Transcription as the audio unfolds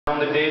On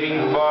the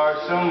dating bar,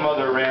 some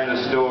mother ran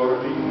the store.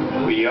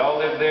 We all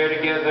lived there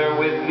together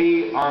with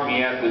the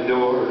army at the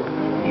door.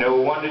 No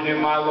one to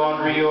do my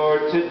laundry or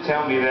to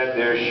tell me that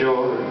they're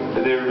sure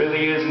that there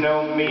really is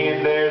no me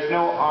and there's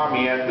no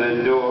army at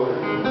the door.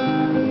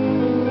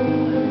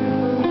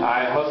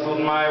 I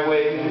hustled my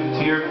way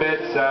to your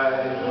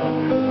bedside.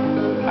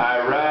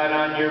 I ride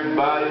on your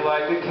body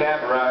like a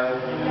cab ride.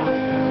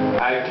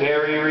 I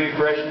carry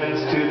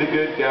refreshments to the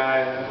good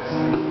guys.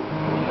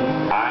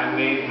 I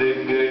made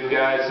the good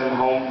guys some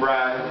home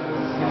fries.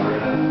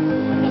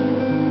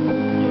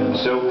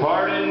 So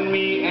pardon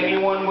me,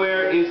 anyone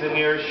where isn't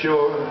near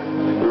shore.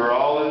 We're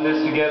all in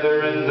this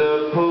together and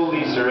the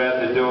police are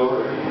at the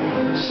door.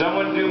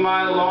 Someone do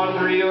my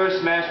laundry or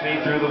smash me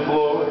through the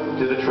floor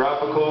to the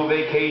tropical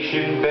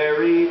vacation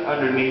buried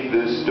underneath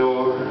the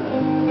store.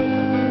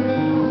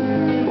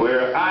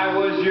 Where I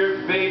was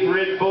your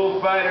favorite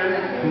bullfighter,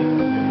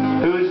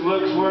 whose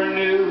looks were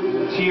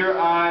new to your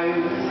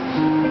eyes.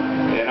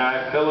 And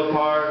I fell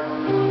apart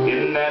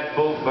in that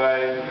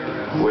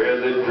bullfight, where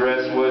the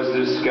dress was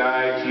the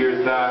sky to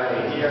your thigh.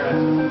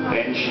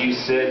 And she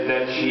said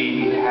that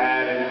she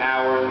had an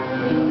hour.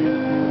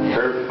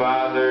 Her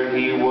father,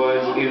 he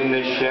was in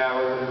the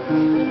shower.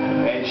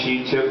 And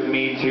she took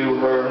me to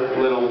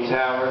her little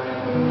tower.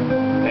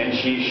 And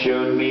she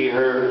showed me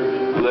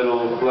her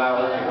little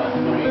flower.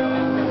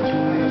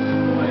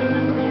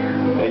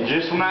 And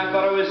just when I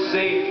thought it was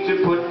safe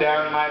to put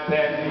down my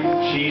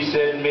pen, she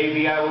said,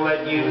 maybe I will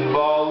let you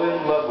fall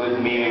in love with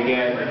me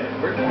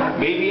again.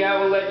 Maybe I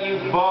will let you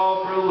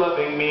fall for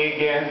loving me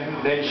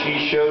again. Then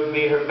she showed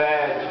me her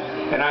badge,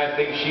 and I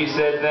think she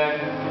said then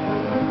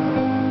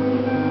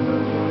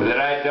that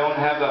I don't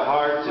have the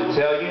heart to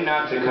tell you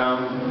not to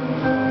come.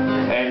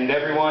 And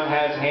everyone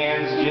has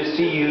hands just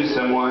to use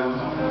someone.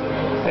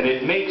 And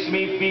it makes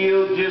me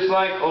feel just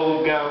like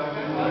old gum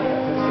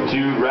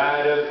to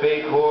ride a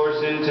fake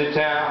horse into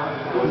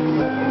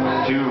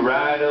town, to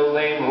ride a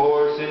lame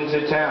horse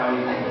into town,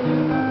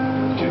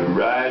 to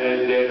ride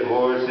a dead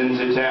horse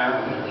into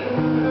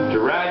town, to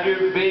ride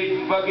your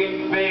big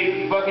fucking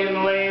fake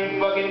fucking lame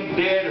fucking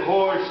dead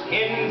horse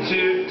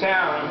into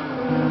town.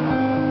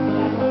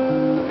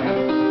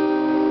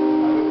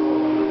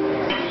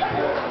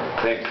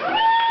 Thanks.